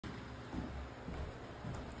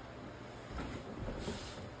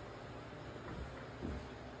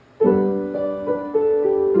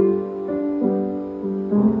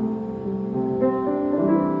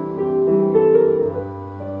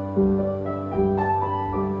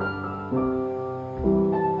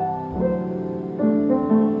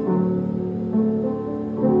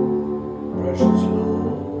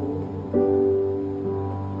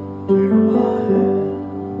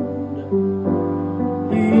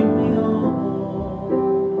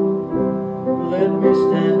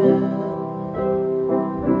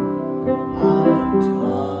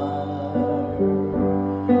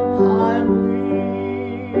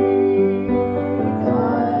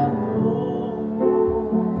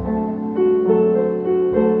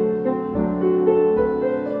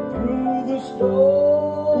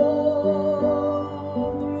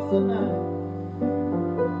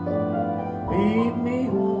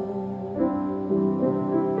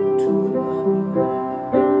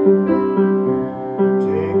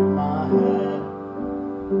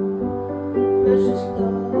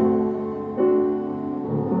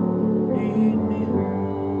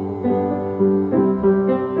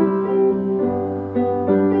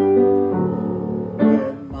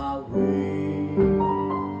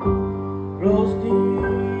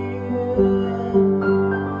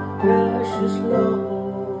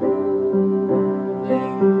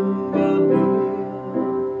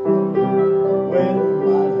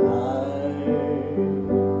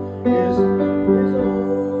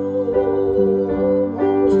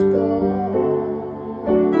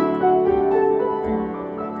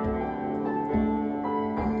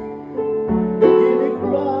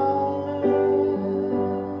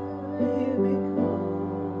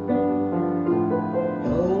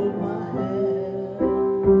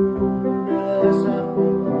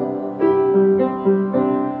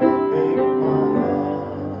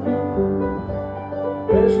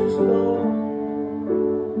Precious Lord,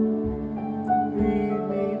 lead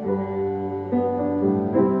me home.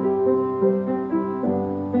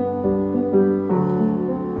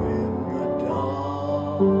 When the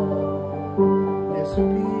darkness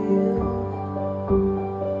appears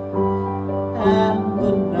and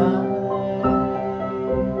the night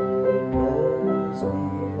draws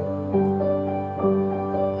near,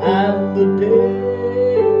 and the day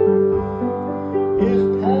is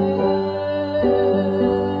past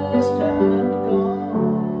and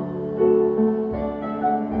gone,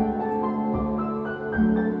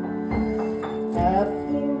 at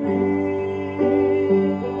the river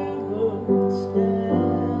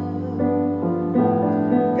stand,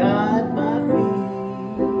 guide my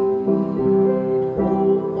feet,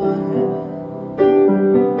 hold my hand,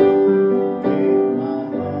 take my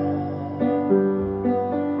hand,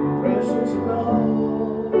 precious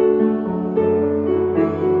Lord,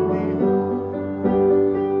 lead me home.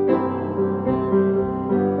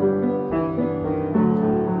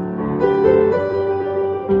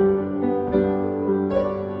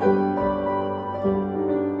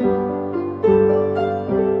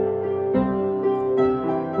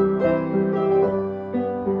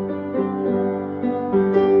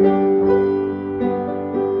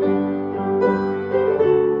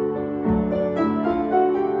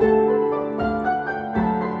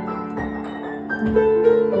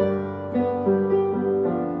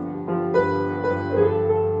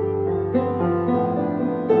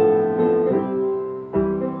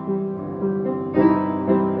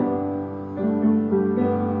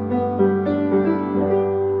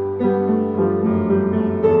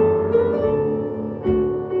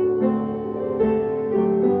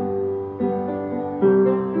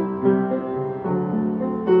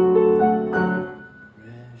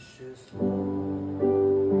 Precious Lord,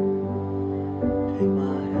 take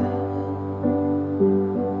my hand,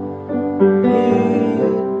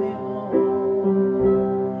 lead me home,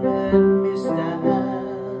 let me stand.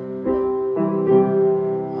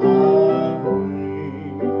 I'm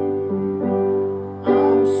weak,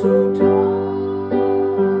 I'm so tired,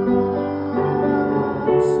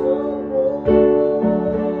 so worn.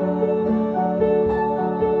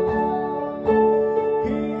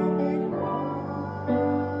 Hear me cry,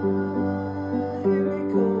 hear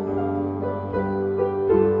me call.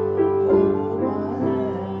 Hold my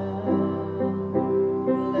hand,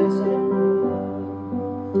 lest I fall.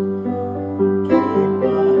 Take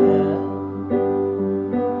my hand,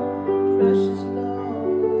 precious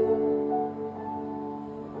Lord,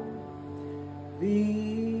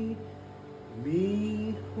 lead me